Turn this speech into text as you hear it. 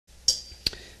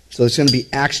So it's going to be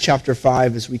Acts chapter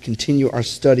 5 as we continue our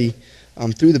study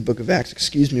through the book of Acts.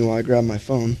 Excuse me while I grab my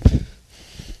phone. I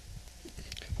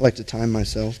like to time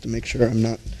myself to make sure I'm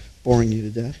not boring you to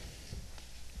death.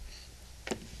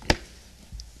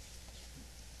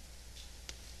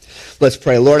 Let's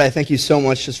pray. Lord, I thank you so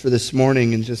much just for this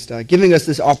morning and just giving us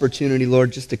this opportunity,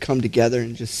 Lord, just to come together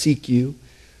and just seek you.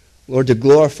 Lord, to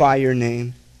glorify your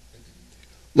name.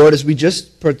 Lord, as we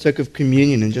just partook of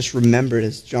communion and just remembered,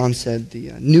 as John said,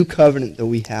 the new covenant that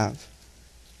we have.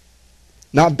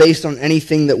 Not based on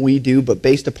anything that we do, but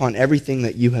based upon everything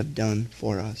that you have done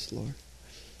for us, Lord.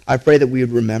 I pray that we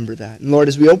would remember that. And Lord,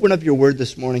 as we open up your word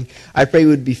this morning, I pray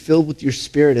we would be filled with your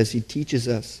Spirit as he teaches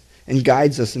us and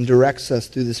guides us and directs us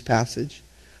through this passage.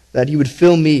 That you would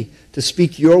fill me to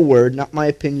speak your word, not my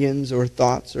opinions or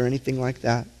thoughts or anything like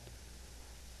that.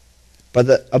 But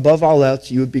that above all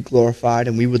else, you would be glorified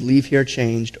and we would leave here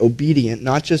changed, obedient,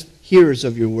 not just hearers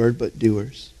of your word, but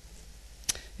doers.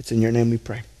 It's in your name we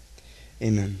pray.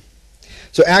 Amen.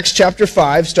 So Acts chapter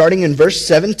 5, starting in verse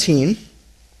 17.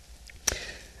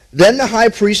 Then the high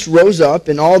priest rose up,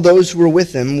 and all those who were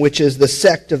with him, which is the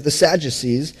sect of the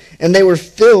Sadducees, and they were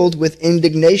filled with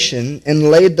indignation, and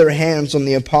laid their hands on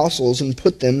the apostles, and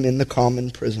put them in the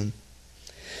common prison.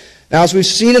 Now, as we've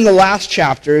seen in the last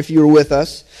chapter, if you were with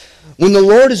us, when the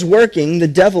Lord is working, the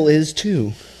devil is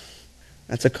too.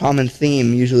 That's a common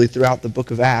theme usually throughout the book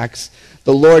of Acts.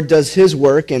 The Lord does his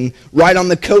work, and right on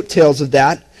the coattails of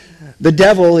that, the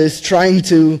devil is trying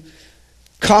to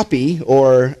copy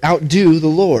or outdo the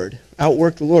Lord,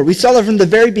 outwork the Lord. We saw that from the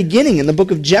very beginning in the book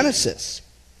of Genesis.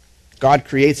 God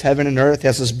creates heaven and earth,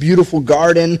 has this beautiful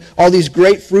garden, all these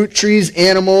great fruit trees,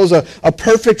 animals, a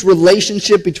perfect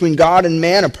relationship between God and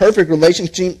man, a perfect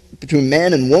relationship between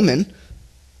man and woman.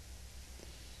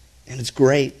 And it's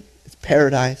great. It's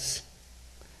paradise.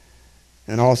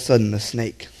 And all of a sudden the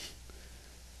snake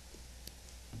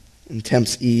and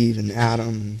tempts Eve and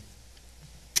Adam.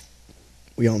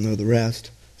 We all know the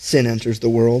rest. Sin enters the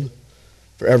world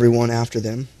for everyone after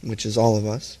them, which is all of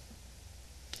us.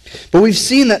 But we've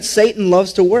seen that Satan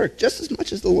loves to work just as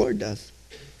much as the Lord does.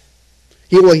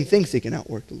 He thinks he can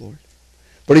outwork the Lord.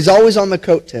 But he's always on the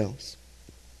coattails.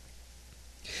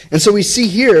 And so we see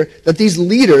here that these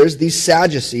leaders, these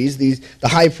Sadducees, the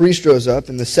high priest rose up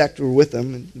and the sect were with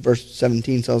them. And verse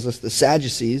 17 tells us the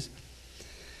Sadducees.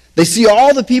 They see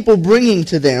all the people bringing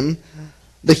to them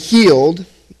the healed,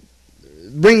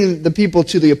 bringing the people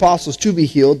to the apostles to be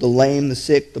healed, the lame, the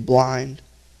sick, the blind,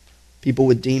 people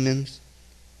with demons.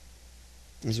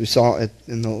 As we saw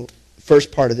in the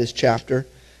first part of this chapter.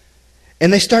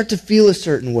 And they start to feel a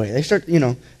certain way.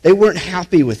 They weren't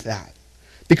happy with that.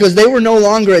 Because they were no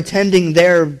longer attending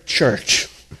their church.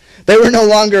 They were no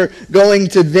longer going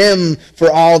to them for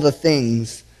all the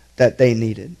things that they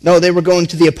needed. No, they were going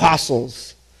to the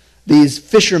apostles, these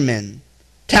fishermen,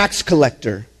 tax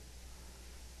collector,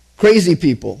 crazy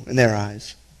people in their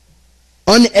eyes.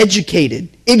 Uneducated,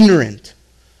 ignorant,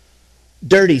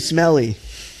 dirty, smelly.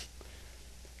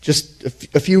 Just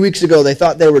a few weeks ago, they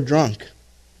thought they were drunk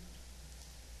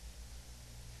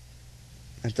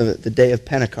at the day of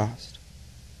Pentecost.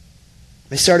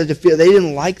 They started to feel they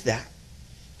didn't like that.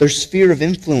 Their sphere of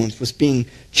influence was being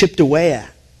chipped away at.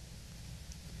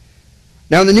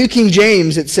 Now in the New King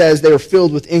James it says they were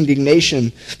filled with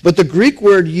indignation, but the Greek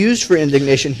word used for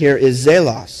indignation here is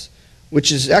zelos,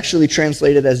 which is actually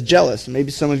translated as jealous.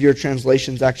 Maybe some of your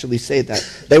translations actually say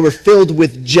that. They were filled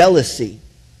with jealousy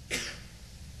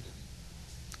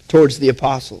towards the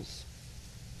apostles.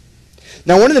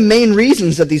 Now one of the main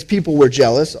reasons that these people were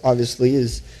jealous, obviously,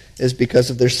 is because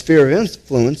of their sphere of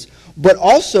influence, but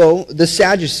also the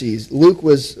Sadducees. Luke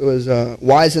was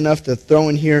wise enough to throw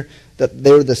in here that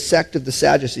they were the sect of the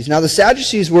Sadducees. Now the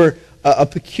Sadducees were a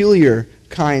peculiar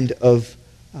kind of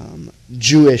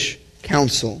Jewish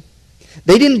council.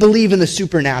 They didn't believe in the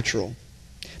supernatural.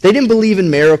 They didn't believe in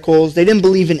miracles. They didn't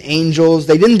believe in angels.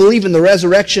 They didn't believe in the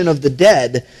resurrection of the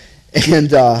dead.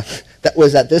 And that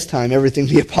was at this time everything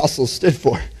the apostles stood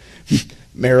for.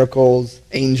 Miracles,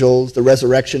 angels, the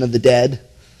resurrection of the dead.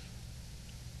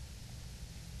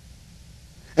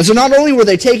 And so not only were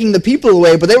they taking the people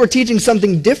away, but they were teaching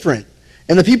something different.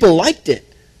 And the people liked it,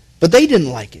 but they didn't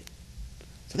like it.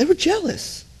 So they were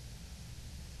jealous.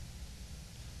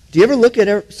 Do you ever look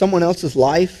at someone else's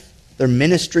life, their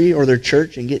ministry, or their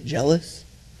church and get jealous?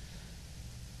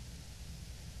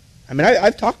 I mean,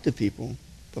 I've talked to people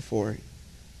before.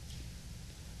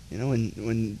 You know,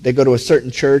 when they go to a certain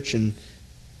church and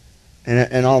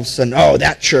all of a sudden, oh,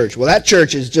 that church. Well, that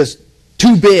church is just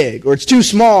too big, or it's too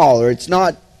small, or it's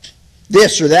not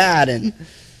this or that. And,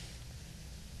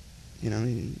 you know,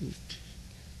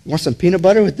 You want some peanut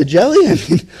butter with the jelly? I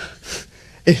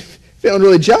mean, feeling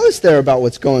really jealous there about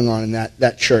what's going on in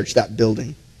that church, that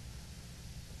building.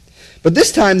 But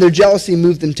this time, their jealousy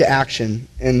moved into action,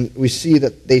 and we see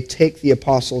that they take the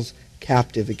apostles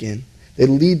captive again. They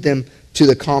lead them to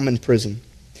the common prison.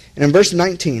 And in verse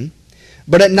 19,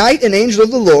 "But at night an angel of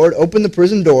the Lord opened the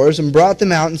prison doors and brought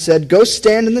them out and said, 'Go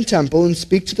stand in the temple and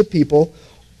speak to the people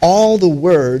all the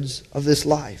words of this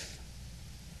life.'"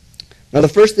 Now the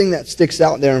first thing that sticks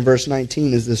out there in verse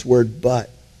 19 is this word "but."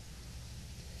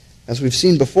 As we've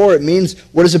seen before, it means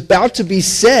what is about to be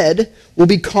said will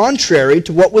be contrary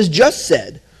to what was just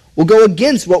said, will go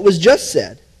against what was just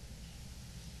said.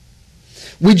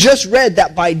 We just read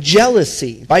that by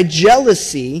jealousy, by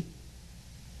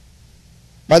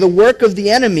the work of the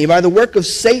enemy, by the work of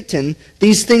Satan,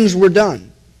 these things were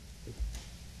done.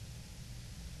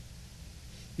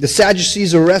 The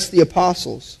Sadducees arrest the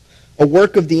apostles, a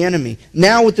work of the enemy.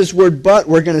 Now with this word "but,"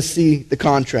 we're going to see the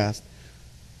contrast.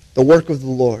 The work of the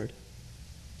Lord.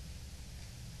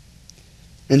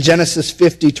 In Genesis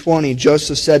 50:20,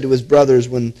 Joseph said to his brothers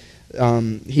when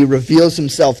he reveals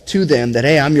himself to them that,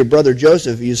 "Hey, I'm your brother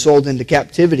Joseph, who you sold into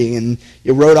captivity, and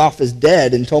you wrote off as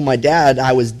dead and told my dad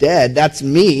I was dead. That's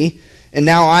me. And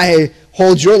now I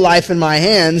hold your life in my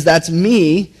hands. That's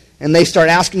me." And they start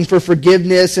asking for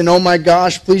forgiveness and, "Oh my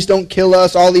gosh, please don't kill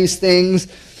us," all these things.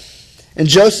 And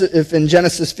Joseph in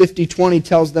Genesis 50:20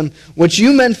 tells them, "What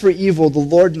you meant for evil, the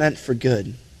Lord meant for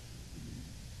good."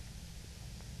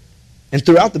 And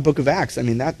throughout the book of Acts, I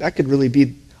mean, that could really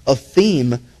be a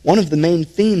theme, one of the main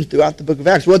themes throughout the book of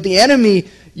Acts. What the enemy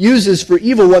uses for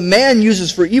evil, what man uses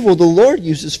for evil, the Lord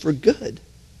uses for good.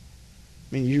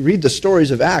 I mean, you read the stories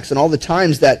of Acts and all the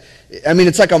times that, I mean,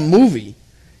 it's like a movie.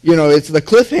 You know, it's the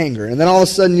cliffhanger. And then all of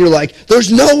a sudden you're like,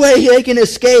 there's no way they can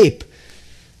escape.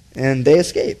 And they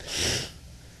escape.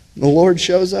 The Lord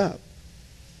shows up.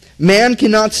 Man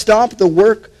cannot stop the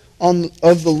work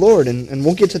of the Lord. And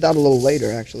we'll get to that a little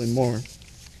later, actually, more.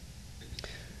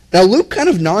 Now, Luke kind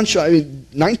of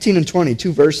 19 and 20,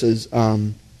 2 verses,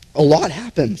 a lot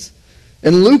happens.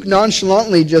 And Luke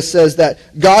nonchalantly just says that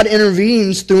God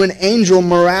intervenes through an angel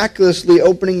miraculously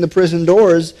opening the prison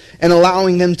doors and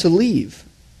allowing them to leave.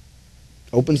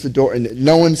 Opens the door, and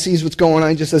no one sees what's going on.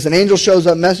 He just says an angel shows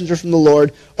up, messenger from the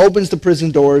Lord, opens the prison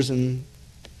doors, and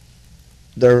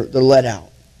they're let out.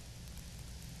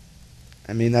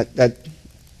 I mean, that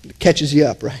catches you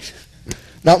up, right?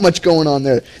 Not much going on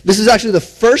there. This is actually the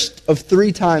first of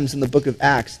 3 times in the book of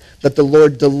Acts that the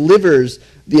Lord delivers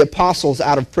the apostles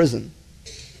out of prison.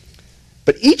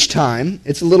 But each time,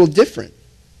 it's a little different.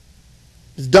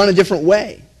 It's done a different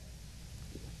way.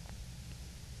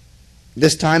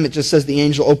 This time, it just says the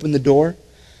angel opened the door.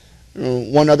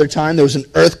 One other time, there was an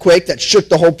earthquake that shook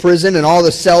the whole prison, and all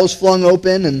the cells flung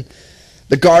open, and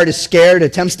the guard is scared,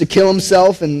 attempts to kill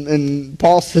himself, and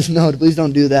Paul says, "No, please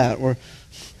don't do that. We're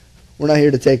not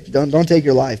here to don't take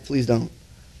your life. Please don't."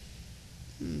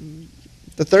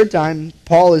 The third time,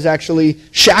 Paul is actually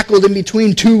shackled in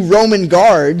between 2 Roman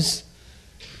guards,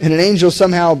 and an angel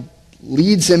somehow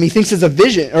leads him. He thinks it's a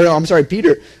vision. Or no, I'm sorry,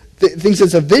 Peter thinks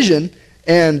it's a vision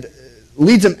and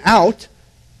leads him out.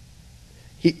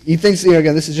 He thinks,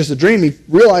 again, this is just a dream. He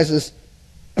realizes,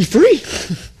 I'm free.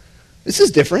 This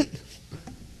is different.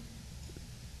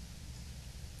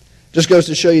 Just goes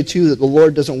to show you, too, that the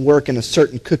Lord doesn't work in a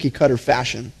certain cookie-cutter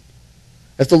fashion.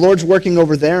 If the Lord's working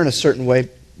over there in a certain way,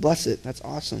 bless it. That's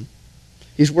awesome.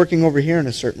 He's working over here in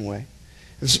a certain way.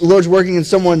 If the Lord's working in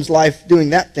someone's life doing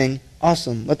that thing,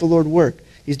 awesome. Let the Lord work.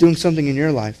 He's doing something in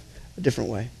your life a different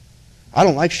way. I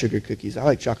don't like sugar cookies. I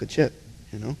like chocolate chip,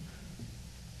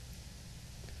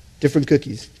 Different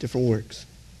cookies, different works.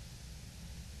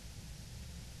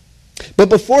 But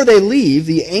before they leave,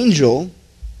 the angel,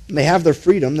 they have their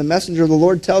freedom. The messenger of the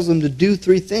Lord tells them to do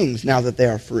 3 things now that they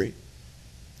are free.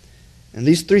 And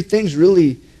these 3 things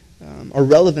really are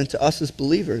relevant to us as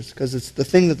believers because it's the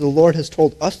thing that the Lord has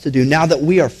told us to do now that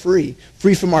we are free.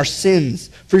 Free from our sins.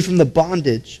 Free from the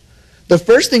bondage. The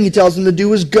first thing he tells them to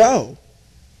do is go.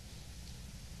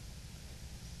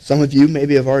 Some of you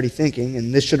maybe have already thinking,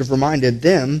 and this should have reminded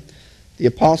them, the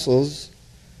apostles,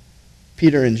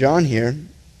 Peter and John here,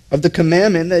 of the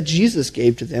commandment that Jesus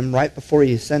gave to them right before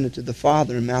he ascended to the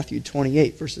Father in Matthew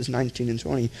 28, verses 19 and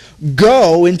 20.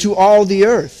 Go into all the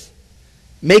earth,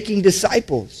 making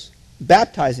disciples,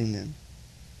 baptizing them.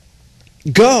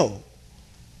 Go.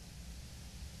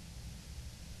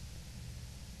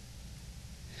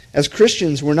 As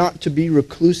Christians, we're not to be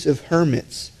reclusive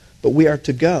hermits, but we are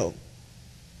to go.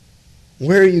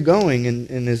 Where are you going?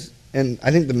 And I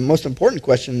think the most important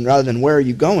question, rather than where are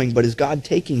you going, but is God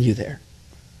taking you there?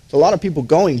 There's a lot of people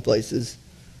going places.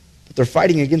 but they're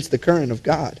fighting against the current of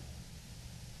God.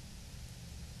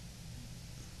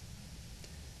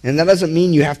 And that doesn't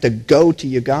mean you have to go to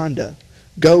Uganda,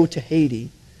 go to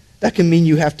Haiti. That can mean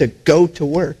you have to go to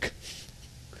work,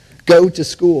 go to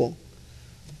school,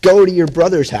 go to your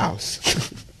brother's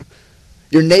house,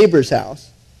 your neighbor's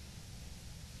house.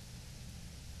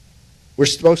 We're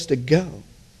supposed to go.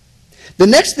 The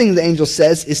next thing the angel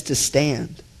says is to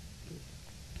stand.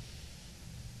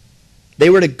 They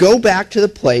were to go back to the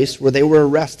place where they were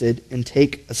arrested and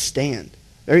take a stand.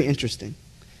 Very interesting.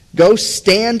 Go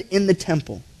stand in the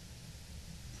temple.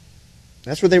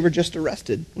 That's where they were just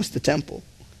arrested, was the temple,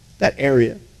 that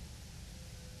area.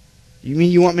 You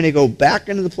mean you want me to go back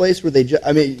into the place where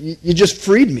you just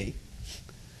freed me?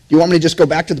 You want me to just go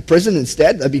back to the prison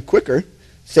instead? That'd be quicker.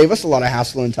 Save us a lot of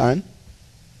hassle and time.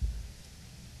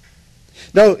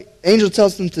 No, angel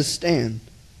tells them to stand.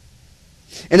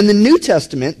 And in the New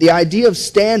Testament, the idea of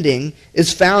standing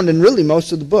is found in really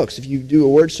most of the books. If you do a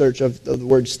word search of the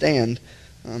word stand,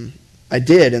 I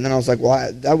did, and then I was like,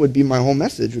 well, that would be my whole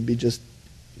message, would be just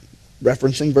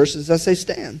referencing verses that say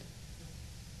stand.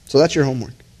 So that's your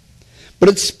homework. But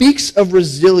it speaks of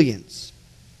resilience,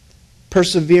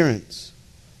 perseverance,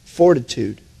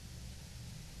 fortitude.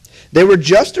 They were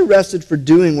just arrested for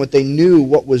doing what they knew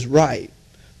what was right,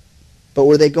 but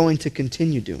were they going to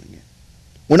continue doing it?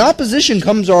 When opposition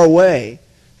comes our way,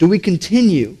 do we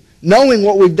continue knowing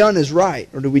what we've done is right,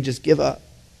 or do we just give up?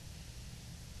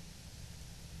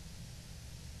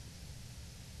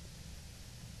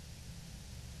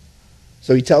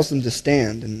 So he tells them to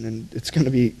stand, and it's going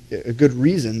to be a good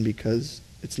reason because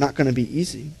it's not going to be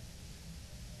easy.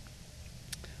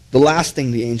 The last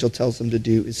thing the angel tells them to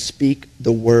do is speak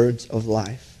the words of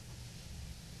life.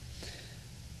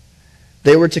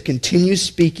 They were to continue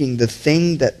speaking the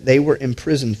thing that they were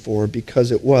imprisoned for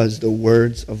because it was the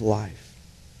words of life.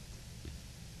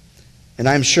 And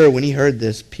I'm sure when he heard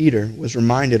this, Peter was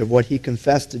reminded of what he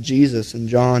confessed to Jesus in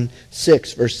John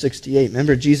 6, verse 68.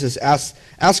 Remember, Jesus asked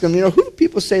him, who do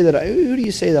people say who do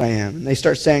you say that I am? And they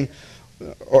start saying,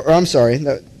 I'm sorry,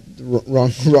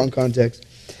 wrong context.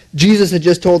 Jesus had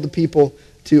just told the people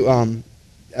to,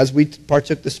 as we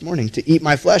partook this morning, to eat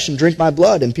my flesh and drink my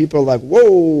blood. And people are like,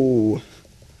 whoa,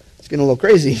 it's getting a little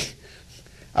crazy.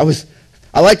 I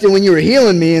liked it when you were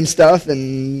healing me and stuff,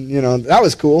 and, that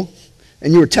was cool.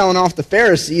 And you were telling off the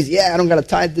Pharisees, I don't got to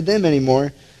tithe to them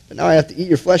anymore. But now I have to eat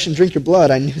your flesh and drink your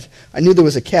blood. I knew there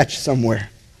was a catch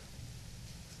somewhere.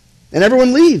 And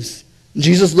everyone leaves. And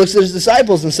Jesus looks at his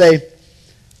disciples and say,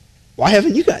 why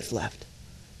haven't you guys left?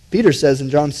 Peter says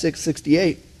in John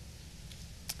 6:68,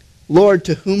 Lord,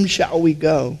 to whom shall we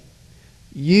go?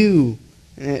 You,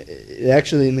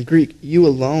 actually in the Greek, you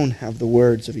alone have the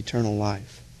words of eternal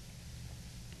life.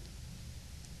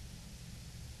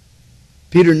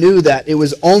 Peter knew that it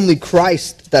was only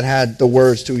Christ that had the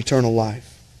words to eternal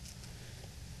life.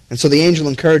 And so the angel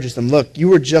encourages them, look, you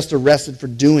were just arrested for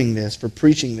doing this, for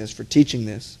preaching this, for teaching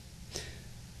this.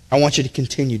 I want you to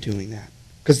continue doing that,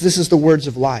 because this is the words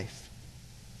of life.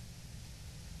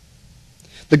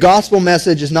 The gospel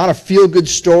message is not a feel-good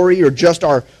story or just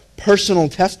our personal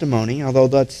testimony, although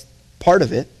that's part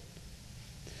of it,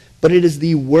 but it is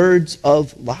the words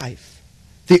of life.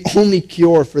 The only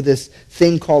cure for this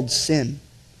thing called sin.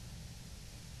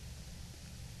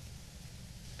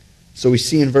 So we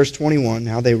see in verse 21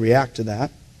 how they react to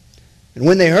that. And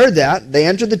when they heard that, they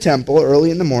entered the temple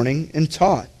early in the morning and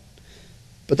taught.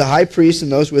 But the high priest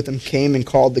and those with him came and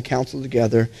called the council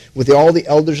together with all the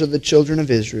elders of the children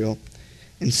of Israel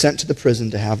and sent to the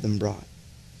prison to have them brought.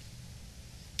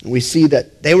 And we see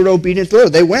that they were obedient to the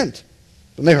Lord. They went.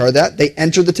 When they heard that, they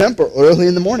entered the temple early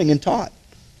in the morning and taught.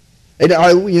 Lord,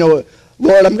 I'm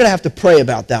going to have to pray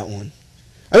about that one.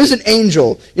 I was an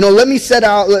angel. Let me set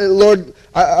out, Lord,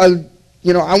 I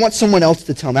want someone else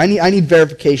to tell me. I need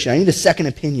verification. I need a second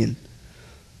opinion.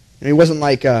 And it wasn't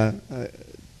like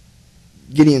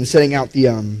Gideon setting out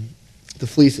the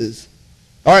fleeces.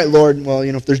 All right, Lord, well,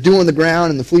 if there's dew on the ground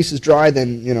and the fleece is dry,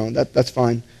 then, that's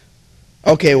fine.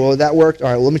 Okay, well, that worked. All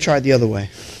right, well, let me try it the other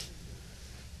way.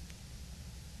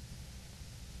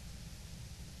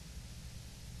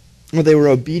 Well, they were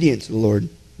obedient to the Lord.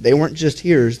 They weren't just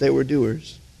hearers, they were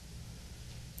doers.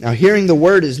 Now, hearing the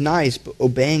word is nice, but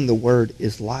obeying the word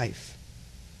is life.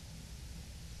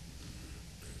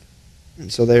 And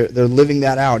so they're living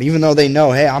that out, even though they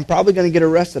know, hey, I'm probably going to get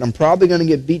arrested, I'm probably going to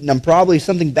get beaten,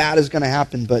 something bad is going to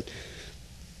happen, but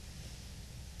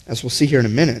as we'll see here in a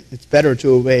minute, it's better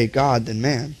to obey God than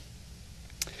man.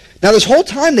 Now, this whole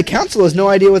time, the council has no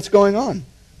idea what's going on.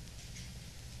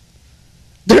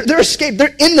 They're escaped.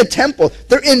 They're in the temple.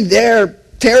 They're in their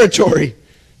territory,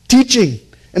 teaching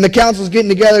And the council's getting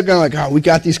together going like, oh, we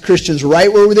got these Christians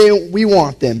right where we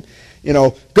want them.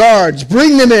 Guards,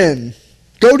 bring them in.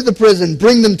 Go to the prison,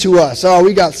 bring them to us. Oh,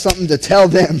 we got something to tell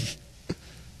them.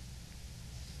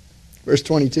 Verse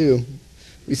 22,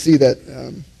 we see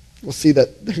that, we'll see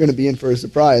that they're going to be in for a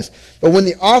surprise. But when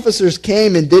the officers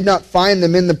came and did not find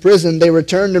them in the prison, they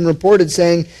returned and reported,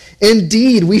 saying,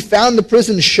 indeed, we found the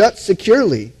prison shut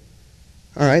securely.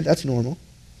 All right, that's normal.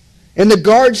 And the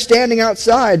guards standing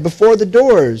outside before the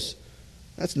doors.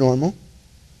 That's normal.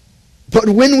 But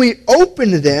when we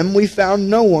opened them, we found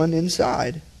no one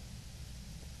inside.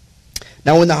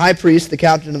 Now when the high priest, the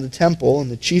captain of the temple,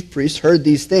 and the chief priests heard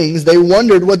these things, they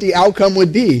wondered what the outcome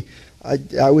would be.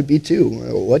 I would be too.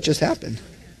 What just happened?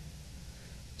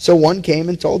 So one came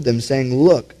and told them, saying,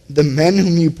 look, the men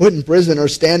whom you put in prison are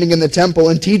standing in the temple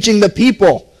and teaching the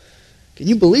people. Can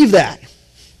you believe that?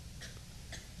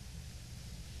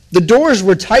 The doors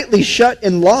were tightly shut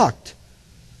and locked,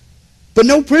 but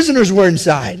no prisoners were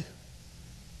inside.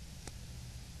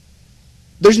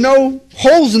 There's no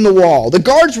holes in the wall. The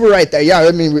guards were right there. Yeah,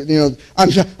 I mean,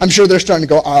 I'm sure they're starting to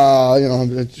go,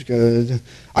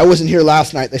 I wasn't here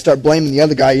last night. They start blaming the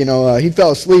other guy. He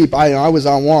fell asleep. I was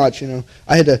on watch.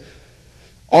 I had to,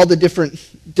 all the different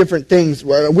things.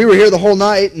 We were here the whole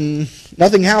night and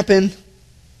nothing happened.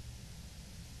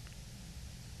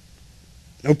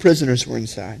 No prisoners were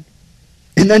inside.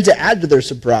 And then to add to their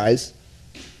surprise,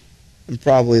 and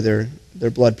probably their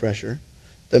blood pressure,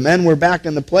 the men were back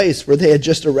in the place where they had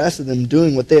just arrested them,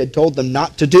 doing what they had told them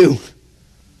not to do.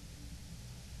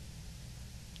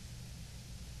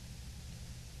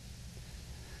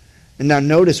 And now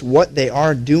notice what they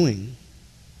are doing.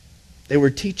 They were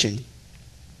teaching.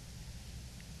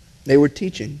 They were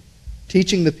teaching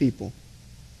the people,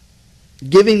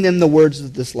 giving them the words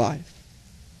of this life.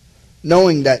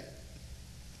 Knowing that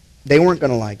they weren't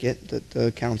going to like it,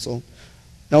 the council,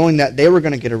 knowing that they were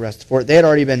going to get arrested for it. They had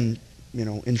already been,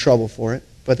 in trouble for it,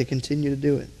 but they continue to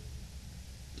do it.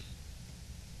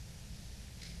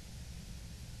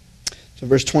 So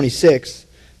verse 26,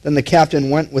 then the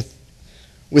captain went with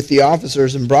the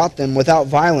officers and brought them without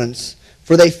violence,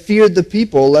 for they feared the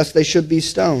people, lest they should be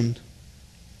stoned.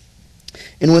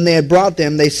 And when they had brought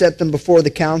them, they set them before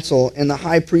the council, and the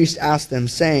high priest asked them,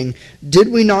 saying, did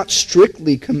we not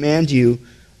strictly command you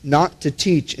not to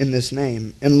teach in this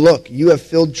name? And look, you have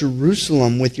filled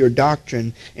Jerusalem with your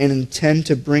doctrine, and intend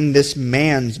to bring this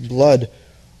man's blood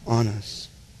on us.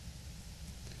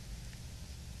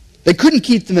 They couldn't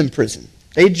keep them in prison.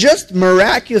 They just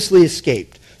miraculously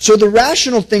escaped. So the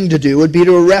rational thing to do would be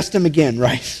to arrest him again,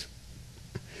 right?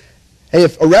 Hey,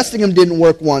 if arresting him didn't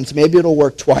work once, maybe it'll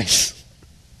work twice.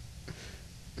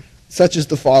 Such is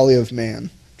the folly of man,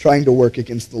 trying to work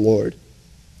against the Lord.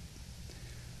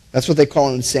 That's what they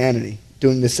call insanity,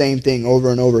 doing the same thing over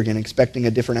and over again, expecting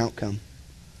a different outcome.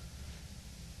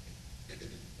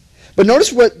 But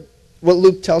notice what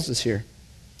Luke tells us here.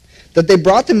 That they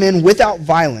brought them in without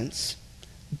violence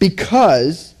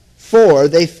for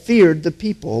they feared the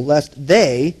people, lest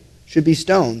they should be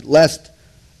stoned, lest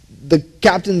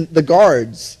the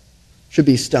guards should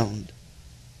be stoned.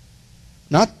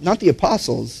 Not the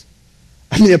apostles.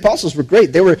 I mean, the apostles were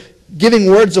great. They were giving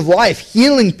words of life,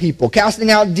 healing people,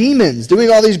 casting out demons, doing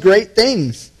all these great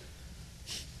things.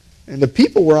 And the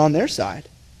people were on their side.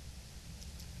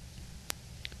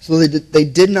 So they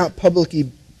did not publicly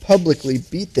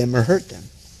beat them or hurt them.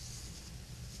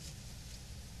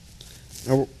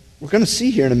 Now, we're going to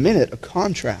see here in a minute a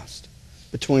contrast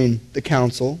between the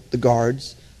council, the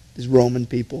guards, these Roman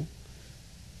people,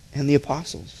 and the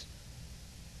apostles.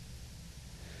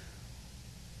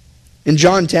 In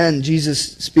John 10,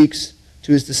 Jesus speaks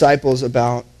to his disciples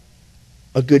about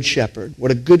a good shepherd, what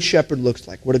a good shepherd looks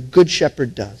like, what a good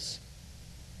shepherd does.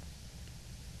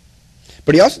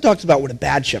 But he also talks about what a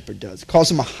bad shepherd does. He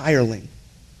calls him a hireling.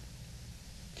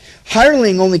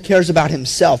 Hireling only cares about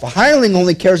himself. A hireling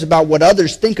only cares about what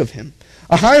others think of him.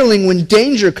 A hireling, when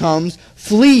danger comes,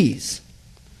 flees,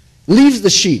 leaves the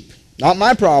sheep. Not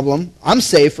my problem. I'm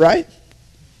safe, right?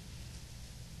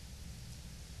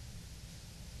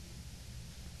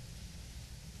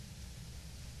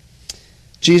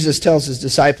 Jesus tells his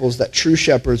disciples that true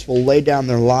shepherds will lay down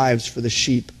their lives for the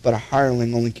sheep, but a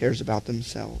hireling only cares about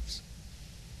themselves.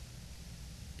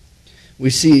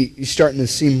 You're starting to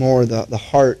see more the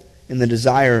heart and the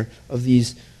desire of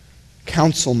these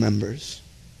council members.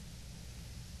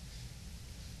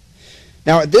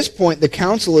 Now at this point, the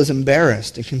council is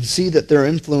embarrassed and can see that their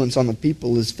influence on the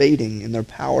people is fading and their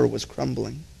power was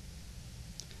crumbling.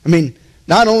 I mean,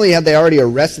 not only had they already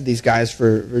arrested these guys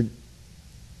for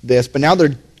this, but now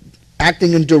they're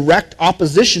acting in direct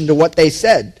opposition to what they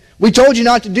said. We told you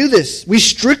not to do this. We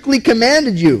strictly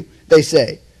commanded you, they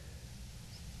say.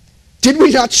 Did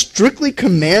we not strictly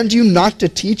command you not to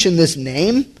teach in this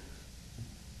name?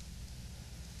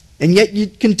 And yet you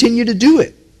continue to do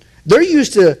it. They're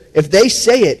used to, if they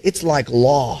say it, it's like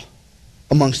law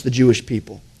amongst the Jewish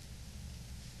people.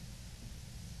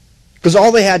 Because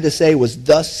all they had to say was,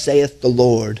 thus saith the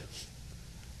Lord.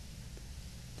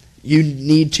 You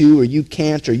need to, or you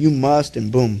can't, or you must,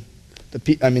 and boom.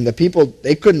 The people,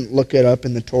 they couldn't look it up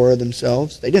in the Torah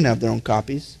themselves. They didn't have their own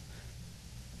copies.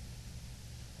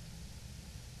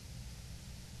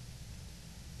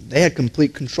 They had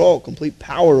complete control, complete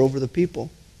power over the people.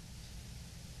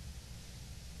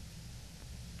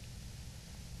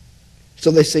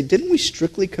 So they say, didn't we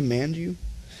strictly command you?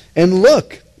 And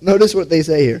look, notice what they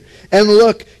say here. And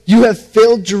look, you have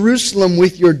filled Jerusalem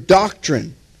with your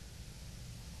doctrine.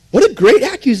 What a great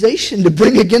accusation to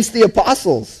bring against the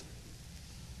apostles.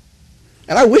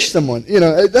 And I wish someone,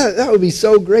 that would be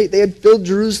so great. They had filled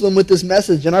Jerusalem with this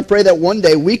message, and I pray that one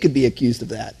day we could be accused of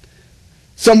that.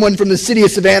 Someone from the city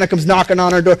of Savannah comes knocking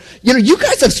on our door. You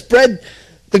guys have spread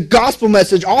the gospel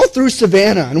message all through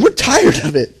Savannah, and we're tired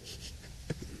of it.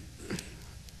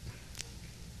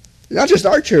 Not just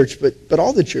our church, but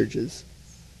all the churches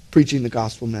preaching the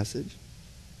gospel message.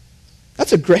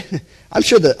 That's a great. I'm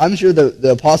sure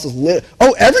the apostles lit.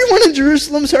 Oh, everyone in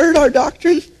Jerusalem's heard our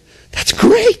doctrine? That's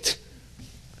great.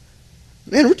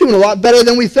 Man, we're doing a lot better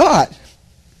than we thought.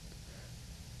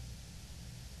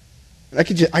 And I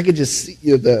could just see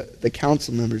the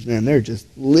council members, man, they're just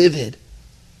livid.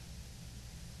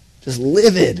 Just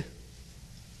livid.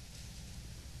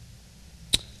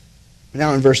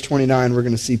 Now in verse 29, we're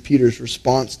going to see Peter's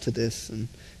response to this.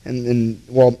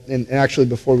 And actually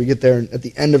before we get there, at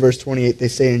the end of verse 28, they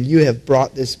say, and you have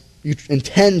brought this, you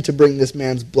intend to bring this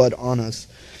man's blood on us.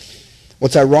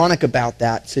 What's ironic about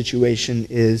that situation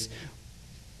is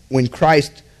when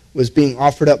Christ was being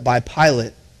offered up by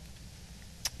Pilate,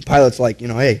 Pilate's like,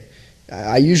 hey,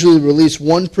 I usually release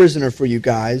one prisoner for you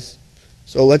guys.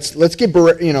 So let's get,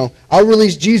 I'll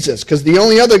release Jesus, because the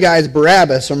only other guy is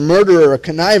Barabbas, a murderer, a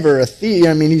conniver, a thief.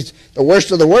 He's the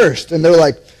worst of the worst. And they're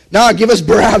like, no, give us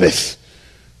Barabbas.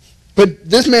 But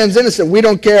this man's innocent. We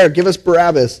don't care. Give us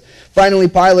Barabbas. Finally,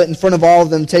 Pilate, in front of all of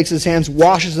them, takes his hands,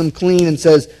 washes them clean, and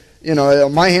says,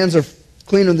 my hands are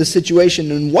clean of this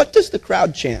situation. And what does the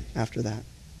crowd chant after that?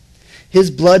 His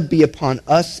blood be upon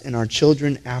us and our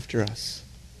children after us.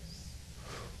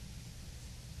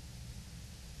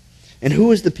 And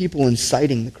who is the people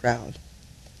inciting the crowd?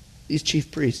 These chief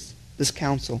priests, this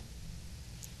council.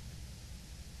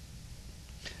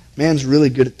 Man's really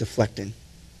good at deflecting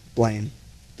blame,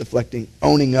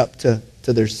 owning up to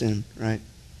their sin, right?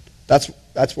 That's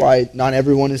why not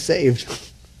everyone is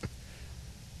saved.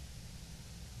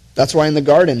 That's why in the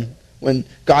garden, when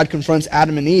God confronts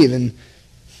Adam and Eve, and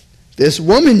this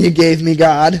woman you gave me,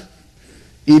 God,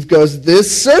 Eve goes,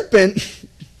 this serpent.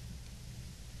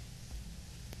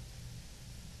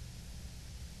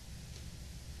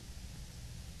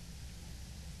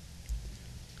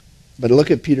 But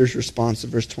look at Peter's response in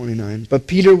verse 29. But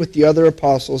Peter with the other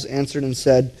apostles answered and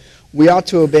said, we ought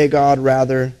to obey God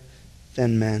rather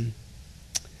than men.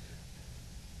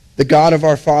 The God of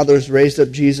our fathers raised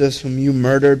up Jesus, whom you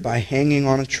murdered by hanging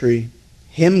on a tree.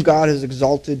 Him God has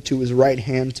exalted to his right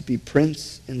hand to be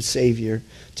Prince and Savior,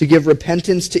 to give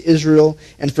repentance to Israel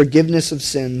and forgiveness of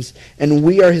sins. And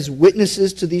we are his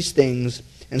witnesses to these things,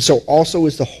 and so also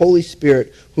is the Holy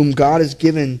Spirit, whom God has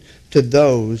given to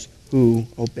those who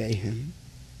obey him.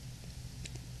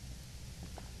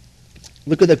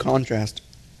 Look at the contrast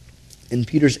in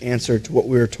Peter's answer to what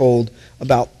we were told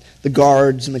about the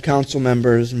guards and the council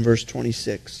members in verse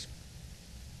 26.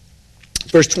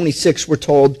 Verse 26, we're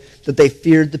told that they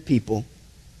feared the people.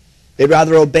 They'd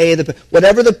rather obey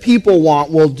whatever the people want,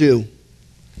 we'll do.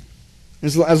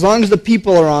 As long as the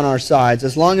people are on our sides,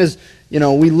 as long as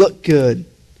we look good,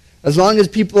 as long as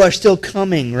people are still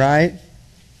coming, right?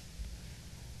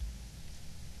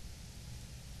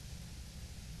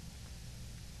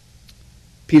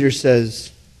 Peter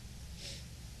says,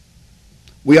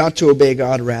 we ought to obey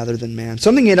God rather than man.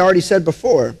 Something he had already said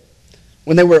before,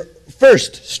 when they were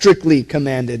first strictly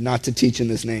commanded not to teach in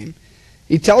this name.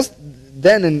 He tells,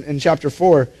 then in chapter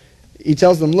 4, he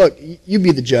tells them, look, you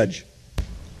be the judge.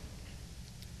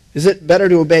 Is it better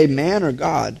to obey man or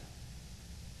God?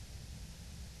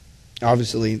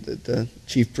 Obviously, the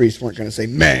chief priests weren't going to say,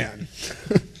 man.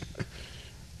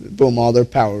 Boom, all their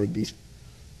power would be.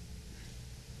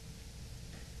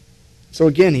 So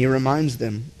again, he reminds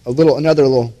them, another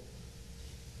little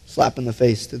slap in the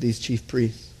face to these chief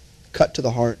priests. Cut to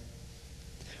the heart.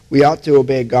 We ought to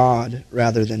obey God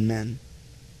rather than men.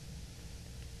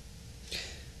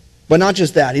 But not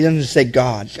just that. He doesn't just say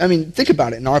God. I mean, think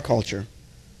about it in our culture.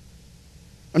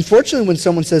 Unfortunately, when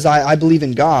someone says, I believe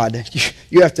in God,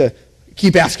 you have to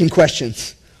keep asking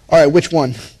questions. All right, which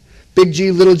one? Big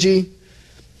G, little g?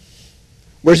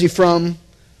 Where's he from?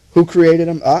 Who created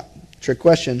him? Trick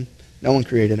question. No one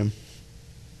created him.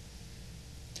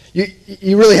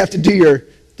 You really have to do your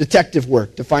detective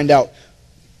work to find out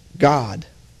God.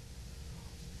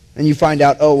 And you find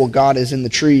out, oh, well, God is in the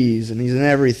trees, and he's in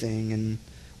everything, and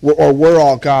we're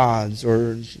all gods,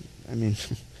 or, I mean,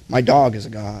 my dog is a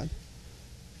god.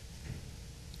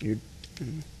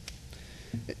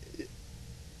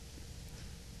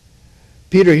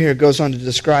 Peter here goes on to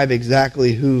describe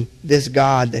exactly who this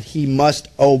God that he must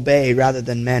obey rather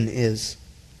than men is.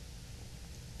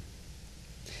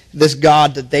 This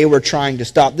God that they were trying to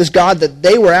stop. This God that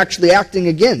they were actually acting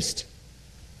against.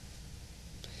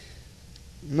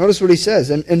 Notice what he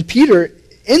says. And Peter,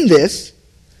 in this,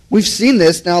 we've seen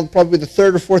this now probably the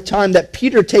third or fourth time, that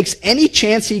Peter takes any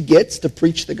chance he gets to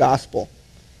preach the gospel.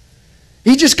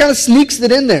 He just kind of sneaks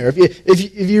it in there.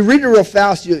 If you read it real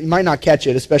fast, you might not catch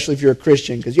it, especially if you're a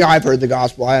Christian, because I've heard the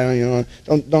gospel. I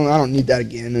don't need that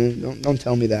again. Don't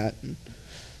tell me that.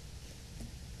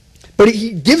 But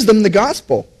he gives them the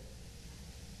gospel.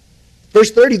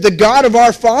 Verse 30, the God of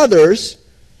our fathers,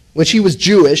 which he was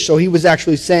Jewish, so he was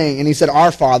actually saying, and he said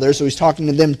our fathers, so he's talking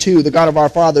to them too, the God of our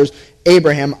fathers,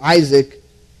 Abraham, Isaac,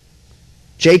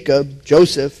 Jacob,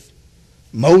 Joseph,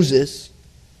 Moses,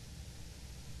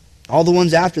 all the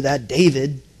ones after that,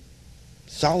 David,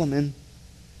 Solomon.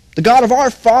 The God of our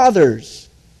fathers,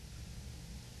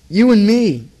 you and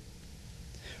me,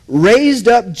 raised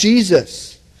up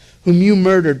Jesus, whom you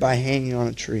murdered by hanging on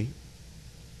a tree.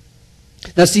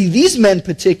 Now see, these men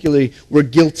particularly were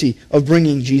guilty of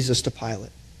bringing Jesus to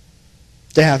Pilate,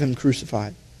 to have him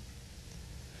crucified.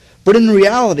 But in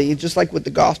reality, just like with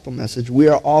the gospel message, we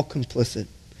are all complicit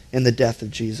in the death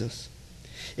of Jesus.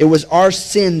 It was our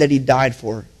sin that he died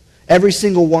for. Every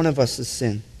single one of us is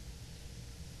sin.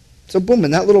 So boom,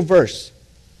 in that little verse,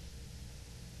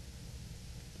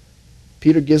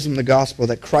 Peter gives them the gospel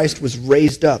that Christ was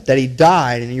raised up, that he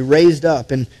died and he raised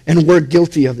up, and we're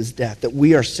guilty of his death, that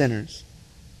we are sinners.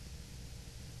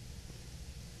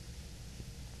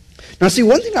 Now see,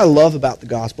 one thing I love about the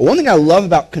gospel, one thing I love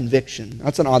about conviction,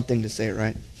 that's an odd thing to say,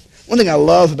 right? One thing I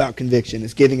love about conviction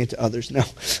is giving it to others. No.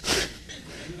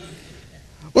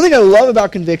 One thing I love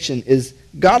about conviction is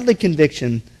godly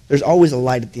conviction, there's always a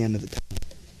light at the end of the tunnel.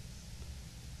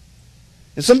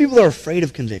 And some people are afraid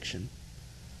of conviction.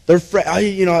 They're afraid,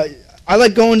 I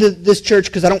like going to this church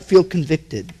because I don't feel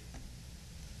convicted.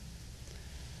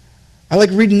 I like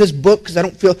reading this book because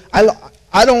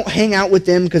I don't hang out with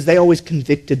them because they always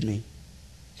convicted me.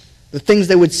 The things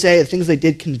they would say, the things they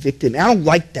did convicted me. I don't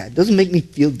like that. It doesn't make me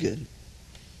feel good.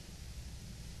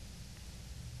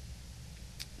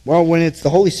 Well, when it's the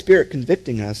Holy Spirit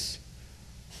convicting us,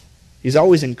 he's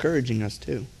always encouraging us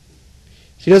too.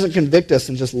 He doesn't convict us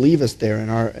and just leave us there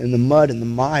in the mud and the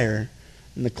mire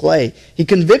and the clay. He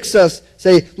convicts us,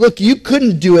 say, look, you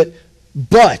couldn't do it,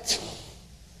 but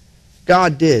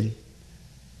God did.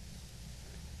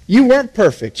 You weren't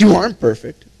perfect. You aren't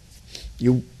perfect.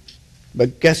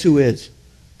 But guess who is?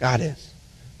 God is.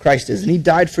 Christ is. And he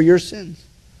died for your sins.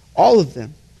 All of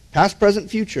them. Past, present,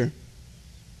 future.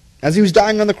 As he was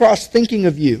dying on the cross, thinking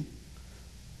of you.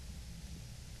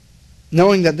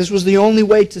 Knowing that this was the only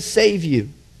way to save you.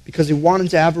 Because he wanted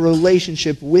to have a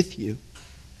relationship with you.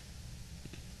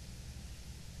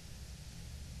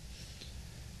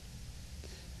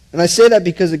 And I say that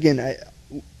because, again,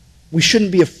 we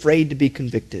shouldn't be afraid to be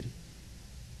convicted.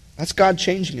 That's God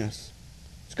changing us.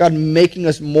 It's God making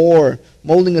us more,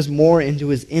 molding us more into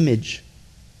his image.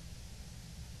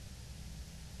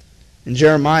 In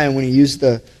Jeremiah, when he used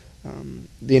the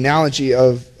analogy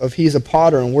of he's a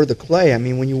potter and we're the clay, I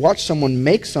mean, when you watch someone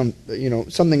make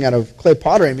something out of clay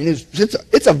pottery, I mean,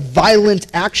 it's a violent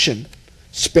action.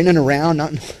 Spinning around,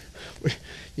 not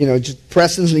just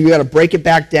pressing, and you got to break it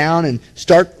back down and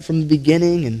start from the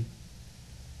beginning, and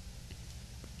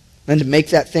then to make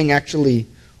that thing actually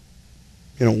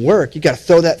work, you got to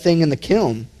throw that thing in the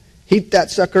kiln, heat that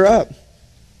sucker up,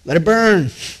 let it burn,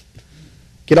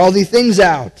 get all these things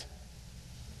out.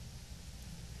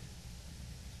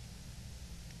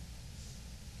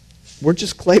 We're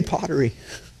just clay pottery.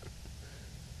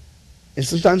 And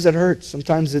sometimes it hurts.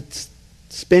 Sometimes it's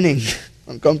spinning,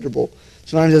 uncomfortable.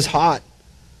 Sometimes it's hot.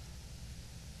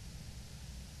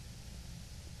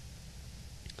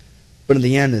 But in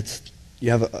the end, you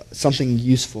have something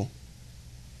useful.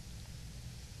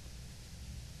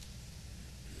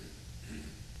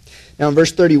 Now in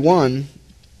verse 31,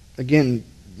 again,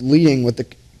 leading with the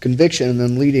conviction and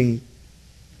then leading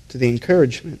to the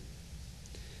encouragement.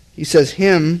 He says,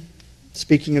 him,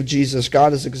 speaking of Jesus,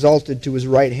 God has exalted to his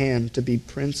right hand to be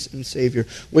Prince and Savior,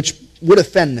 which would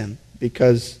offend them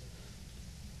because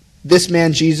this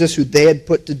man Jesus, who they had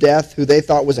put to death, who they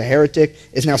thought was a heretic,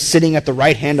 is now sitting at the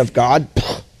right hand of God.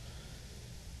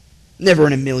 Never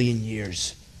in a million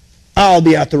years. I'll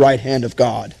be at the right hand of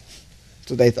God.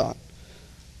 That's what they thought.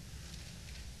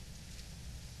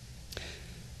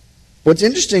 What's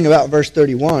interesting about verse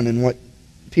 31 and what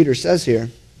Peter says here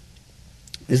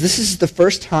is this is the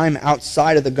first time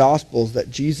outside of the Gospels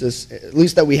that Jesus, at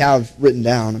least that we have written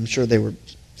down, I'm sure they were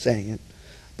saying it,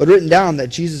 but written down that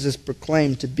Jesus is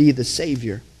proclaimed to be the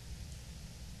Savior.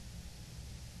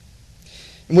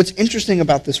 And what's interesting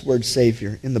about this word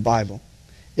Savior in the Bible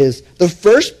is the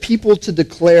first people to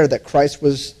declare that Christ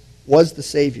was the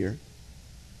Savior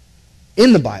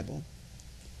in the Bible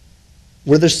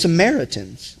were the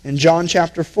Samaritans in John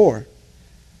chapter 4.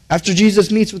 After Jesus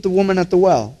meets with the woman at the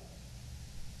well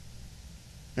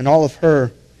and all of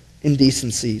her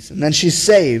indecencies. And then she's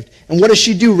saved. And what does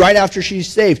she do right after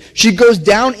she's saved? She goes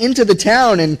down into the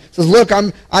town and says, look,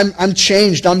 I'm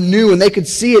changed, I'm new. And they could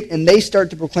see it, and they start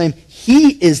to proclaim,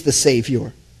 he is the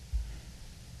Savior.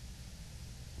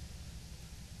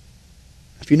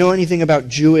 If you know anything about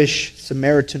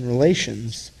Jewish-Samaritan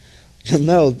relations, you'll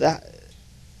know that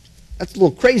that's a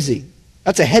little crazy.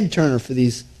 That's a head-turner for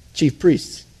these chief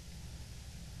priests.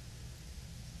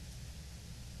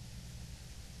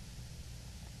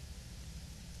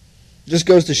 Just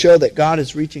goes to show that God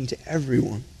is reaching to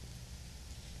everyone.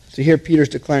 So here Peter's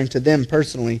declaring to them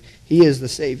personally, he is the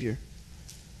Savior.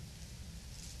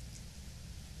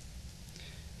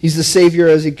 He's the Savior,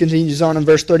 as he continues on in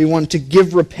verse 31, to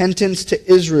give repentance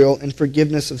to Israel and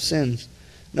forgiveness of sins.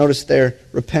 Notice there,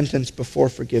 repentance before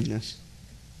forgiveness.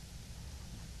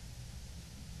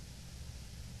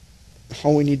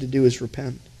 All we need to do is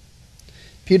repent.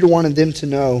 Peter wanted them to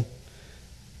know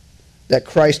that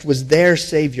Christ was their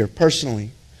Savior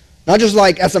personally. Not just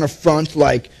like as an affront,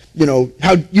 like,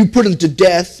 how you put him to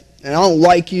death, and I don't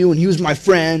like you, and he was my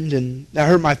friend, and that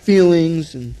hurt my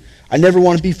feelings, and I never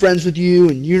want to be friends with you,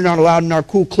 and you're not allowed in our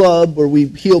cool club where we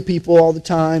heal people all the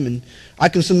time, and I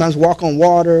can sometimes walk on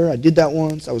water. I did that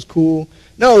once. I was cool.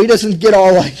 No, he doesn't get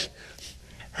all like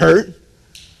hurt.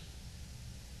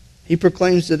 He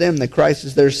proclaims to them that Christ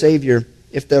is their Savior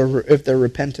if they're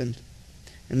repentant,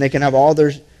 and they can have all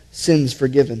their sins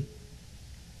forgiven.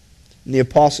 And the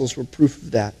apostles were proof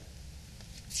of that.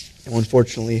 And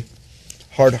unfortunately,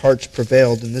 hard hearts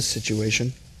prevailed in this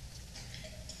situation.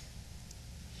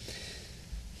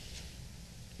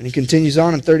 And he continues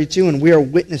on in 32, and we are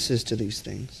witnesses to these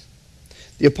things.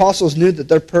 The apostles knew that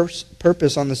their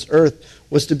purpose on this earth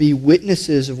was to be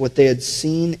witnesses of what they had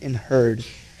seen and heard.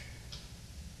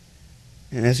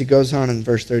 And as he goes on in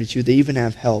verse 32, they even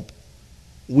have help.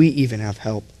 We even have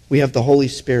help. We have the Holy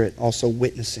Spirit also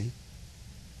witnessing.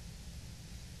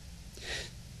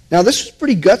 Now, this was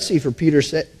pretty gutsy for Peter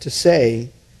to say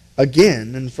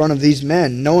again in front of these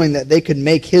men, knowing that they could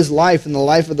make his life and the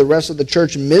life of the rest of the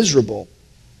church miserable.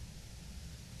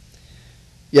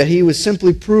 Yet he was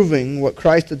simply proving what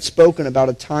Christ had spoken about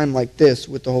a time like this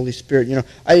with the Holy Spirit.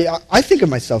 I think of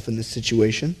myself in this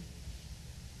situation.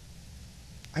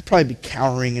 I'd probably be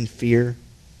cowering in fear.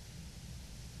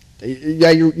 Yeah,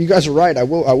 you guys are right. I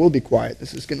will be quiet.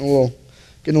 This is getting a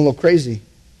little crazy.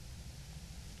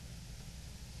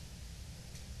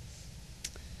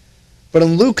 But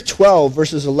in Luke 12,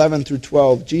 verses 11 through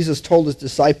 12, Jesus told his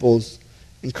disciples,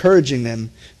 encouraging them,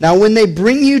 now when they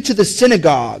bring you to the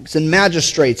synagogues and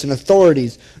magistrates and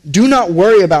authorities, do not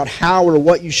worry about how or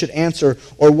what you should answer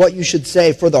or what you should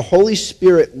say, for the Holy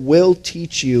Spirit will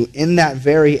teach you in that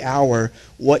very hour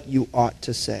what you ought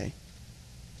to say.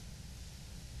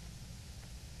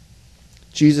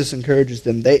 Jesus encourages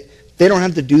them. They don't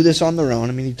have to do this on their own.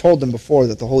 I mean, he told them before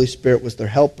that the Holy Spirit was their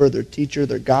helper, their teacher,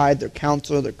 their guide, their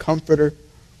counselor, their comforter.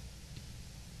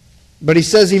 But he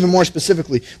says even more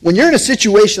specifically, when you're in a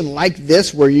situation like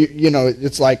this where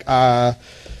it's like, I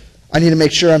need to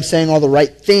make sure I'm saying all the right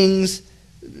things,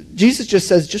 Jesus just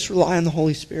says, just rely on the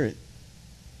Holy Spirit.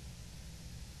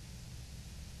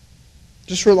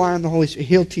 Just rely on the Holy Spirit.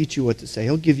 He'll teach you what to say.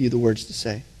 He'll give you the words to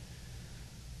say.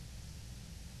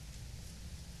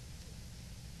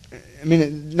 I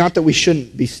mean, not that we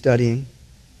shouldn't be studying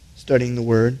the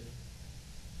Word.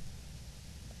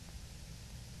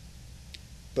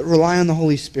 But rely on the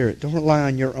Holy Spirit. Don't rely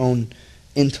on your own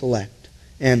intellect.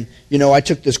 And, I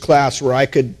took this class where I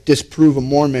could disprove a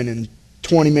Mormon in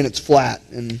 20 minutes flat,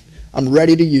 and I'm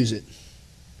ready to use it.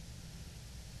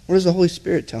 What is the Holy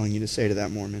Spirit telling you to say to that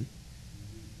Mormon?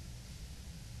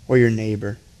 Or your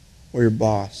neighbor? or your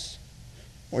boss,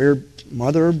 or your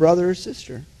mother or brother or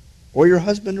sister, or your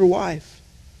husband or wife.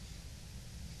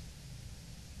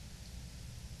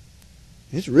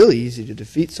 It's really easy to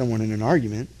defeat someone in an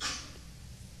argument.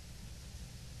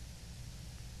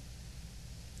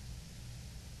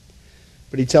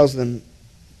 But he tells them,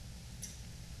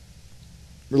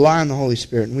 rely on the Holy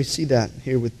Spirit. And we see that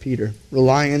here with Peter.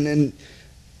 Relying on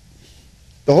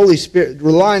the Holy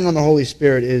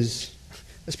Spirit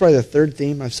that's probably the third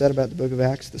theme I've said about the book of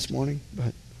Acts this morning.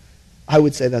 But I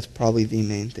would say that's probably the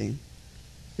main theme,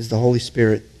 is the Holy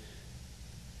Spirit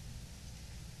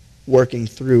working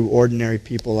through ordinary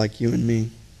people like you and me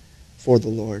for the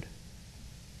Lord.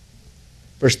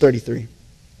 Verse 33.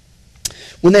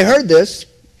 When they heard this,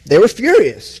 they were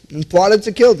furious and plotted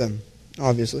to kill them,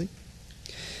 obviously.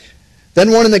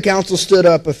 Then one in the council stood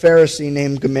up, a Pharisee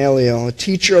named Gamaliel, a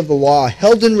teacher of the law,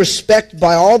 held in respect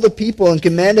by all the people, and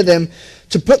commanded them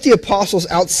to put the apostles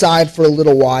outside for a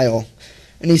little while.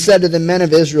 And he said to the men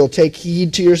of Israel, take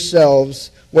heed to yourselves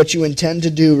what you intend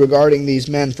to do regarding these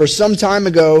men. For some time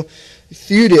ago,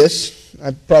 Theudas,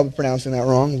 I'm probably pronouncing that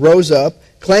wrong, rose up,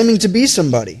 claiming to be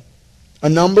somebody. A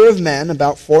number of men,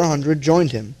 about 400,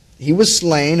 joined him. He was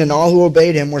slain, and all who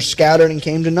obeyed him were scattered and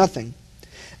came to nothing.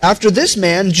 After this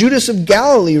man, Judas of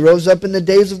Galilee rose up in the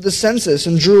days of the census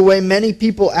and drew away many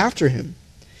people after him.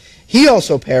 He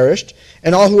also perished,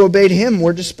 and all who obeyed him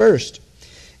were dispersed.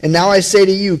 And now I say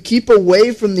to you, keep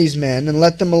away from these men and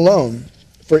let them alone.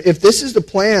 For if this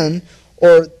plan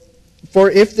or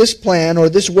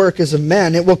this work is of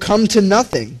men, it will come to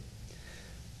nothing.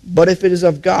 But if it is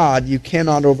of God, you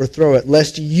cannot overthrow it,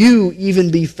 lest you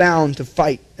even be found to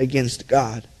fight against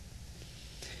God.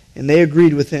 And they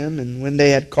agreed with him, and when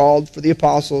they had called for the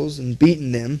apostles and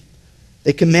beaten them,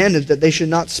 they commanded that they should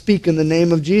not speak in the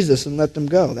name of Jesus and let them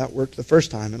go. That worked the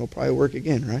first time. It'll probably work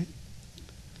again, right?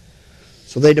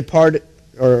 So they departed,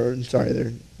 we'll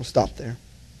stop there.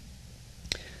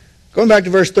 Going back to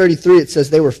verse 33, it says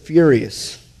they were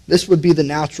furious. This would be the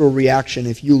natural reaction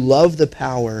if you love the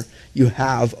power you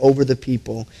have over the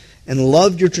people and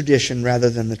loved your tradition rather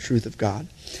than the truth of God.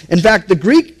 In fact, the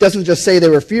Greek doesn't just say they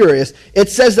were furious. It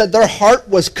says that their heart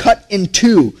was cut in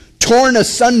two, torn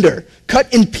asunder,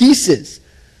 cut in pieces.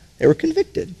 They were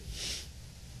convicted.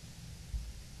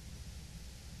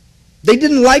 They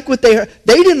didn't like what they heard.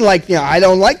 They didn't like, I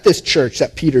don't like this church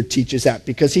that Peter teaches at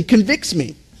because he convicts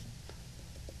me.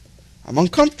 I'm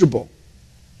uncomfortable.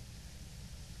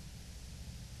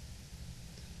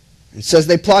 It says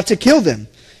they plot to kill them.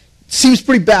 Seems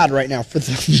pretty bad right now for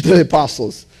the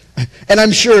apostles. And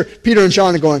I'm sure Peter and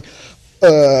John are going,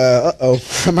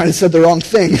 I might have said the wrong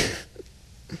thing.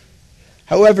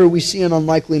 However, we see an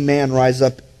unlikely man rise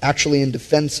up actually in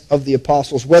defense of the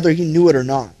apostles, whether he knew it or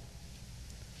not.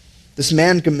 This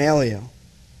man, Gamaliel.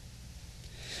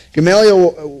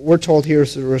 Gamaliel, we're told here,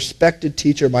 is a respected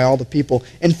teacher by all the people.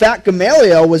 In fact,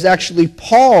 Gamaliel was actually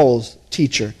Paul's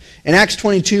teacher. In Acts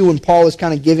 22, when Paul is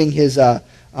kind of giving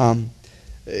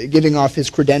off his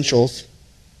credentials,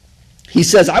 he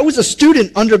says, I was a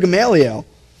student under Gamaliel.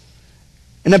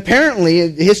 And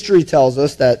apparently, history tells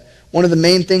us that one of the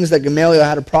main things that Gamaliel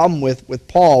had a problem with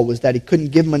Paul was that he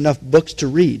couldn't give him enough books to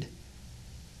read.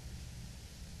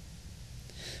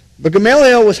 But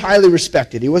Gamaliel was highly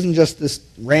respected. He wasn't just this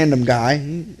random guy.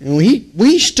 And when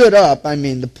he stood up,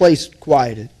 the place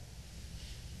quieted.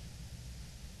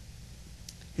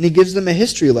 And he gives them a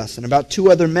history lesson about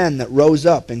two other men that rose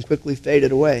up and quickly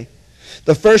faded away.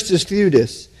 The first is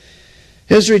Theudas.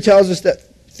 History tells us that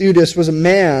Theudas was a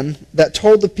man that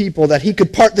told the people that he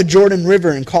could part the Jordan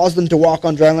River and cause them to walk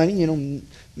on dry land.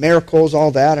 Miracles, all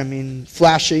that.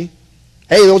 Flashy.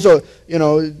 Hey, those are,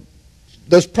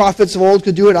 those prophets of old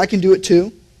could do it. I can do it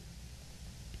too.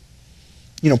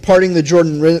 Parting the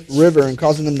Jordan River and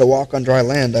causing them to walk on dry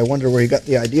land. I wonder where he got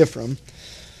the idea from.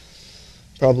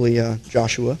 Probably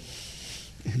Joshua.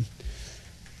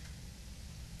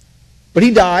 But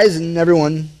he dies and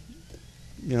everyone,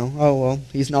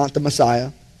 he's not the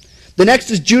Messiah. The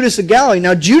next is Judas of Galilee.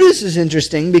 Now Judas is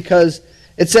interesting because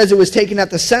it says it was taken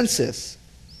at the census.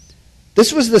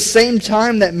 This was the same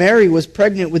time that Mary was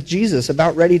pregnant with Jesus,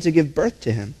 about ready to give birth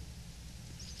to him.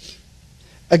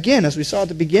 Again, as we saw at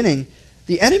the beginning,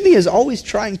 the enemy is always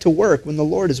trying to work when the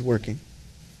Lord is working.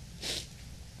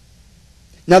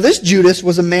 Now this Judas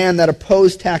was a man that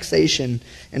opposed taxation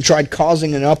and tried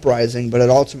causing an uprising, but it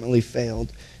ultimately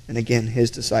failed. And again, his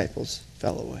disciples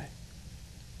fell away.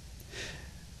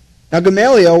 Now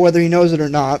Gamaliel, whether he knows it or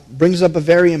not, brings up a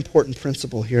very important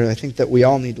principle here I think that we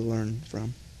all need to learn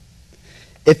from.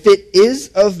 If it is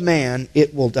of man,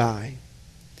 it will die.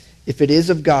 If it is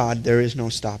of God, there is no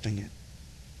stopping it.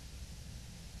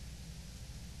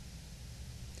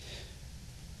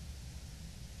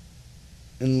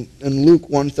 In Luke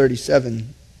 1:37,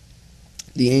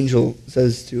 the angel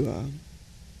says to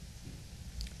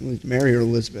Mary or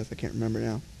Elizabeth, I can't remember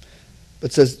now,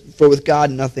 but says, "For with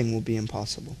God nothing will be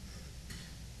impossible."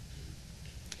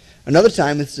 Another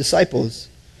time, it's disciples.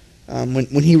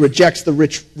 When he rejects the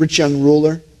rich young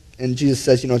ruler, and Jesus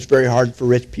says, it's very hard for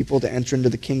rich people to enter into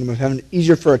the kingdom of heaven.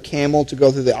 Easier for a camel to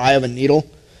go through the eye of a needle.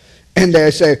 And they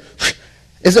say,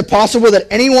 is it possible that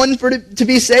anyone to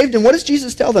be saved? And what does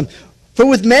Jesus tell them? For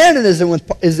with man it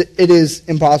is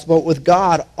impossible, but with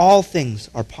God all things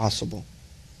are possible.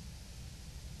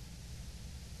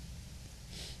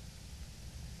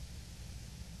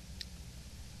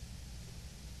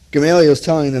 Gamaliel is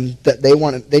telling them that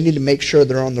they need to make sure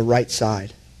they're on the right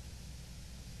side.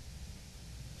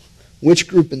 Which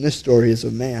group in this story is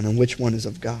of man and which one is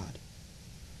of God?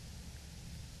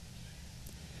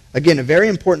 Again, a very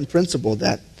important principle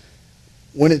that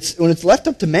when it's left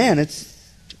up to man,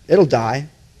 it'll die,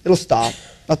 it'll stop,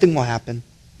 nothing will happen.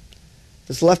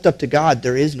 If it's left up to God,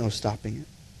 there is no stopping it.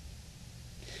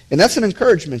 And that's an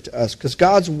encouragement to us, because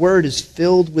God's word is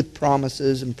filled with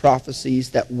promises and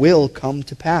prophecies that will come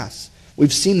to pass.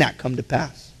 We've seen that come to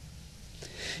pass.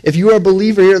 If you are a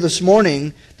believer here this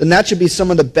morning, then that should be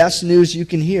some of the best news you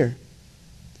can hear.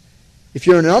 If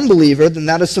you're an unbeliever, then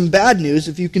that is some bad news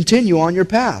if you continue on your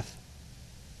path.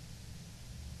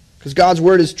 Because God's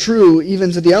word is true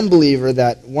even to the unbeliever,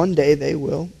 that one day they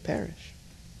will perish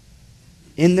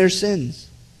in their sins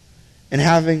and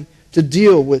having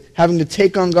to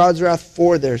take on God's wrath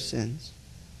for their sins.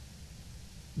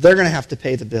 They're going to have to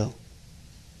pay the bill.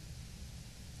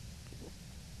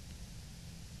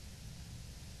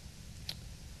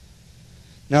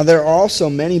 Now, there are also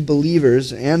many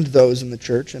believers and those in the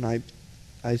church, and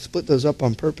I split those up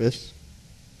on purpose,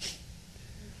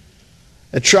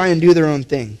 that try and do their own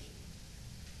thing.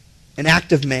 An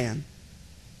active man.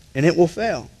 And it will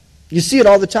fail. You see it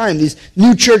all the time, these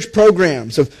new church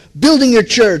programs of building your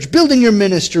church, building your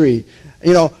ministry.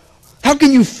 How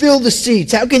can you fill the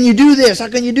seats? How can you do this? How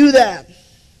can you do that?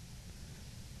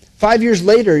 5 years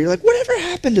later, you're like, whatever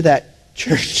happened to that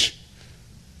church?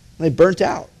 They burnt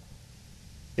out.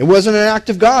 It wasn't an act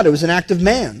of God, it was an act of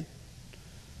man.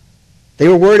 They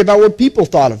were worried about what people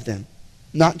thought of them,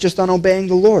 not just on obeying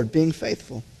the Lord, being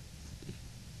faithful.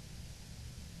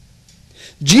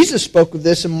 Jesus spoke of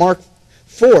this in Mark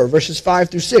 4, verses 5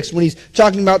 through 6, when he's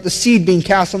talking about the seed being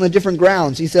cast on the different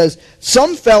grounds. He says,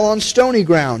 "Some fell on stony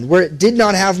ground, where it did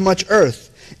not have much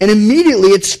earth, and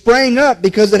immediately it sprang up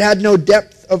because it had no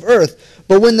depth of earth.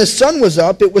 But when the sun was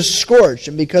up, it was scorched,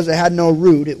 and because it had no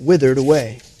root, it withered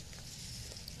away."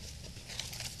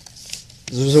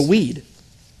 This was a weed. It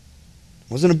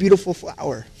wasn't a beautiful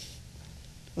flower.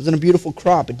 It wasn't a beautiful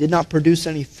crop. It did not produce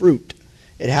any fruit.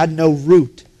 It had no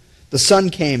root. The sun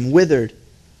came, withered.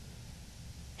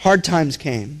 Hard times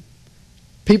came.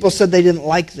 People said they didn't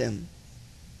like them,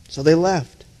 so they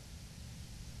left.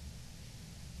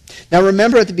 Now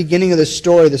remember, at the beginning of this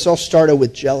story, this all started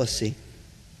with jealousy.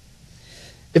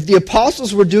 If the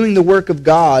apostles were doing the work of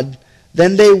God,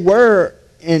 then they were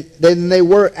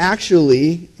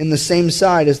actually in the same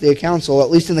side as the council,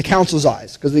 at least in the council's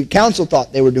eyes, because the council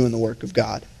thought they were doing the work of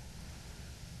God.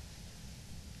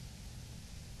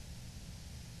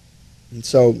 And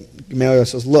so Gamaliel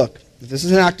says, look, if this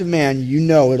is an act of man,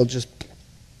 it'll just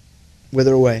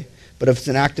wither away. But if it's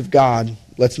an act of God,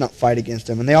 let's not fight against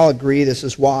him. And they all agree this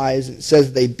is wise. It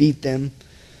says they beat them,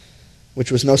 which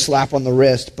was no slap on the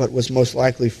wrist, but was most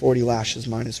likely 40 lashes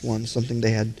minus one, something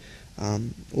they had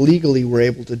legally were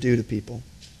able to do to people.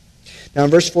 Now in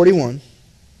verse 41,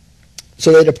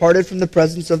 "So they departed from the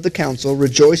presence of the council,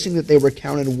 rejoicing that they were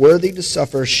counted worthy to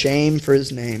suffer shame for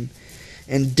his name.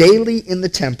 And daily in the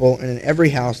temple and in every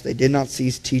house they did not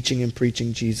cease teaching and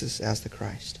preaching Jesus as the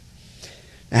Christ."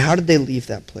 Now how did they leave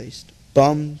that place?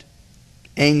 Bummed?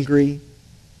 Angry?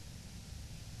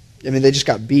 They just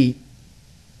got beat.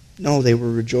 No, they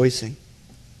were rejoicing.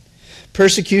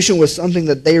 Persecution was something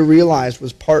that they realized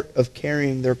was part of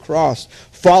carrying their cross,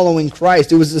 following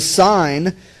Christ. It was a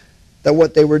sign that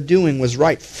what they were doing was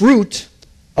right, fruit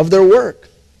of their work.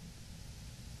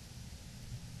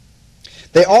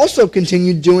 They also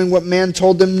continued doing what man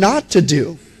told them not to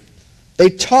do. They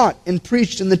taught and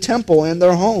preached in the temple and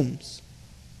their homes.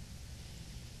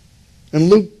 And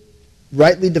Luke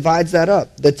rightly divides that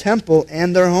up, the temple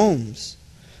and their homes.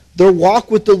 Their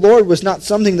walk with the Lord was not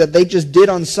something that they just did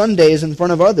on Sundays in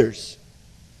front of others.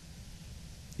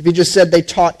 If he just said they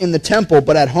taught in the temple,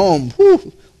 but at home,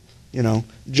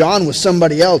 John was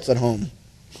somebody else at home.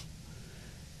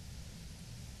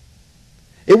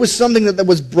 It was something that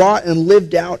was brought and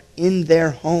lived out in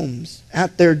their homes,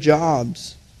 at their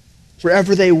jobs,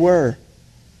 wherever they were.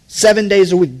 7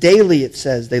 days a week. Daily, it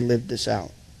says, they lived this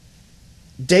out.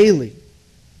 Daily.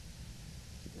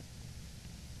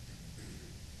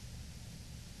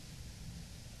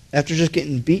 After just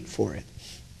getting beat for it.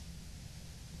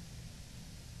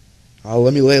 Oh,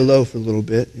 let me lay low for a little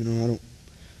bit.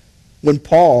 When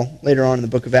Paul, later on in the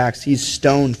book of Acts, he's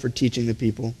stoned for teaching the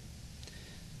people.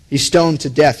 He's stoned to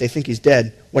death. They think he's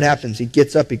dead. What happens? He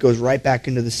gets up, he goes right back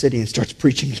into the city and starts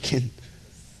preaching again.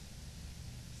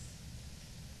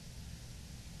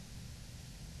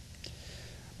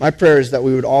 My prayer is that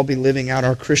we would all be living out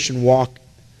our Christian walk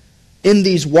in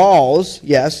these walls,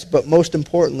 yes, but most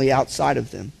importantly, outside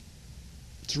of them.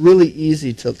 It's really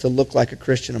easy to look like a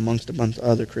Christian amongst a bunch of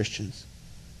other Christians,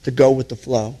 to go with the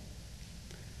flow.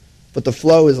 But the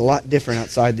flow is a lot different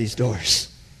outside these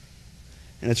doors.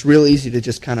 And it's real easy to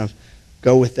just kind of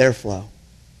go with their flow.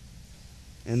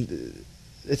 And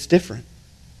it's different.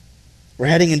 We're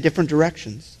heading in different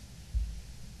directions.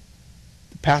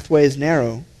 The pathway is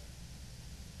narrow.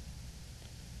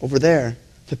 Over there,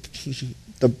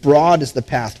 the broad is the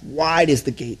path, wide is the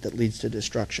gate that leads to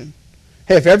destruction.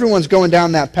 Hey, if everyone's going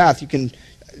down that path,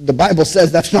 the Bible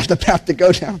says that's not the path to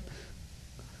go down.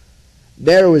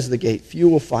 Narrow is the gate, few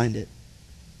will find it.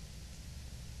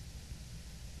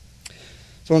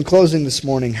 So in closing this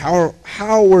morning,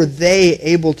 how were they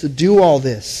able to do all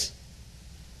this?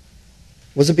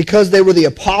 Was it because they were the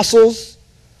apostles?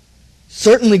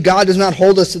 Certainly God does not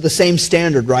hold us to the same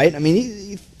standard, right? I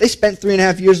mean, they spent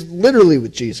 3.5 years literally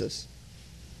with Jesus.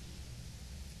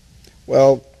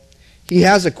 Well, He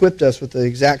has equipped us with the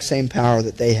exact same power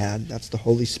that they had. That's the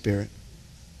Holy Spirit.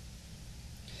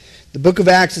 The book of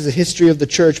Acts is a history of the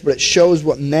church, but it shows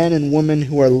what men and women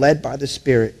who are led by the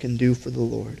Spirit can do for the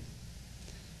Lord.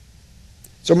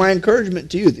 So my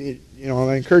encouragement to you,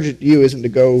 my encouragement to you isn't to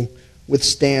go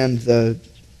withstand the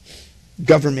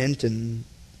government and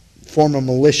form a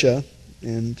militia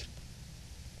and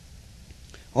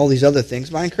all these other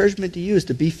things. My encouragement to you is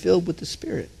to be filled with the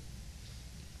Spirit.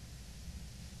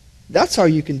 That's how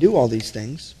you can do all these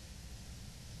things.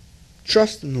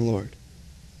 Trust in the Lord.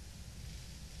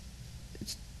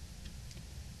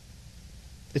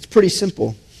 It's pretty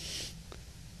simple.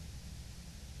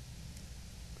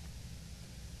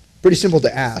 Pretty simple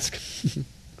to ask.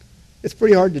 It's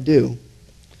pretty hard to do.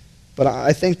 But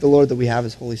I thank the Lord that we have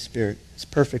His Holy Spirit, His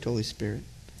perfect Holy Spirit,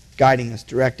 guiding us,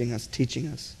 directing us, teaching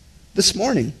us. This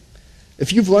morning,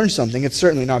 if you've learned something, it's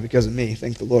certainly not because of me,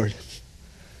 thank the Lord.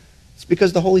 It's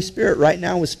because the Holy Spirit right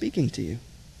now was speaking to you.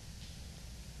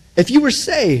 If you were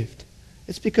saved,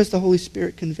 it's because the Holy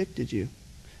Spirit convicted you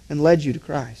and led you to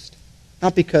Christ.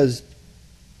 Not because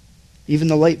even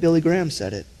the late Billy Graham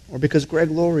said it, or because Greg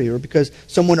Laurie, or because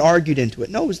someone argued into it.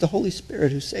 No, it was the Holy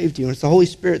Spirit who saved you, and it's the Holy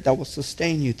Spirit that will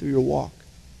sustain you through your walk.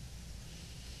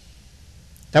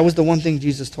 That was the one thing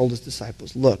Jesus told His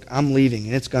disciples. Look, I'm leaving,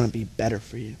 and it's going to be better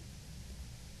for you.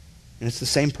 And it's the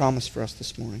same promise for us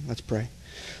this morning. Let's pray.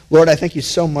 Lord, I thank You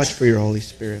so much for Your Holy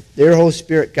Spirit. That Your Holy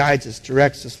Spirit guides us,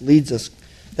 directs us, leads us,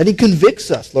 that He convicts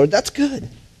us. Lord, that's good.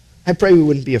 I pray we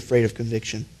wouldn't be afraid of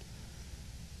conviction.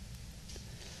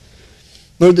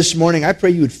 Lord, this morning, I pray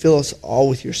You would fill us all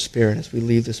with Your Spirit as we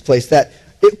leave this place, that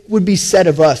it would be said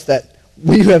of us that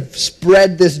we have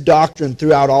spread this doctrine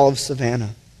throughout all of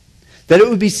Savannah. That it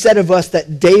would be said of us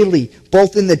that daily,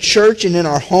 both in the church and in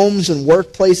our homes and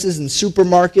workplaces and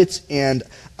supermarkets and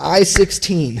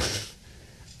I-16,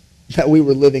 that we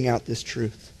were living out this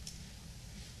truth.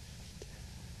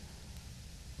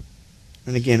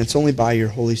 And again, it's only by Your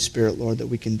Holy Spirit, Lord, that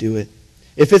we can do it.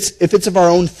 If it's of our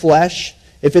own flesh,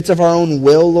 if it's of our own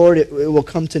will, Lord, it will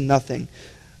come to nothing.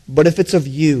 But if it's of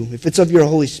You, if it's of Your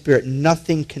Holy Spirit,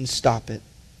 nothing can stop it.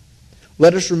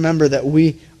 Let us remember that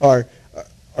we are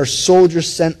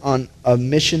soldiers sent on a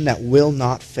mission that will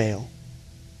not fail.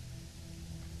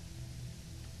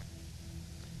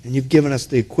 And You've given us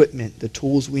the equipment, the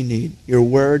tools we need. Your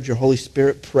Word, Your Holy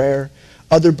Spirit, prayer,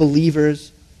 other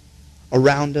believers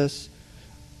around us,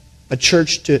 a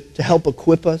church to help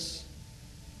equip us.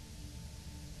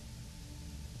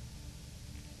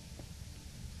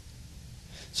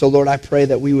 So, Lord, I pray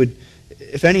that we would,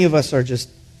 if any of us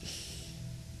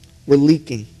we're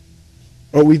leaking,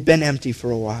 or we've been empty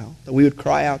for a while, that we would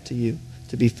cry out to You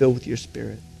to be filled with Your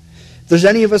Spirit. If there's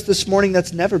any of us this morning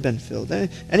that's never been filled,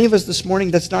 any of us this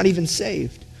morning that's not even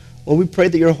saved, Lord, we pray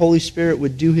that Your Holy Spirit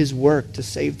would do His work to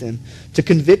save them, to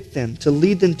convict them, to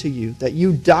lead them to You, that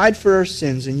You died for our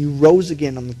sins and You rose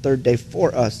again on the third day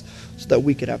for us so that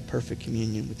we could have perfect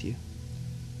communion with You.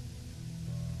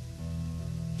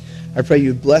 I pray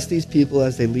You bless these people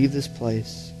as they leave this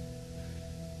place.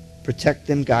 Protect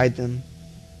them, guide them,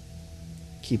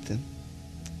 keep them.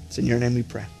 It's in Your name we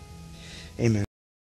pray. Amen.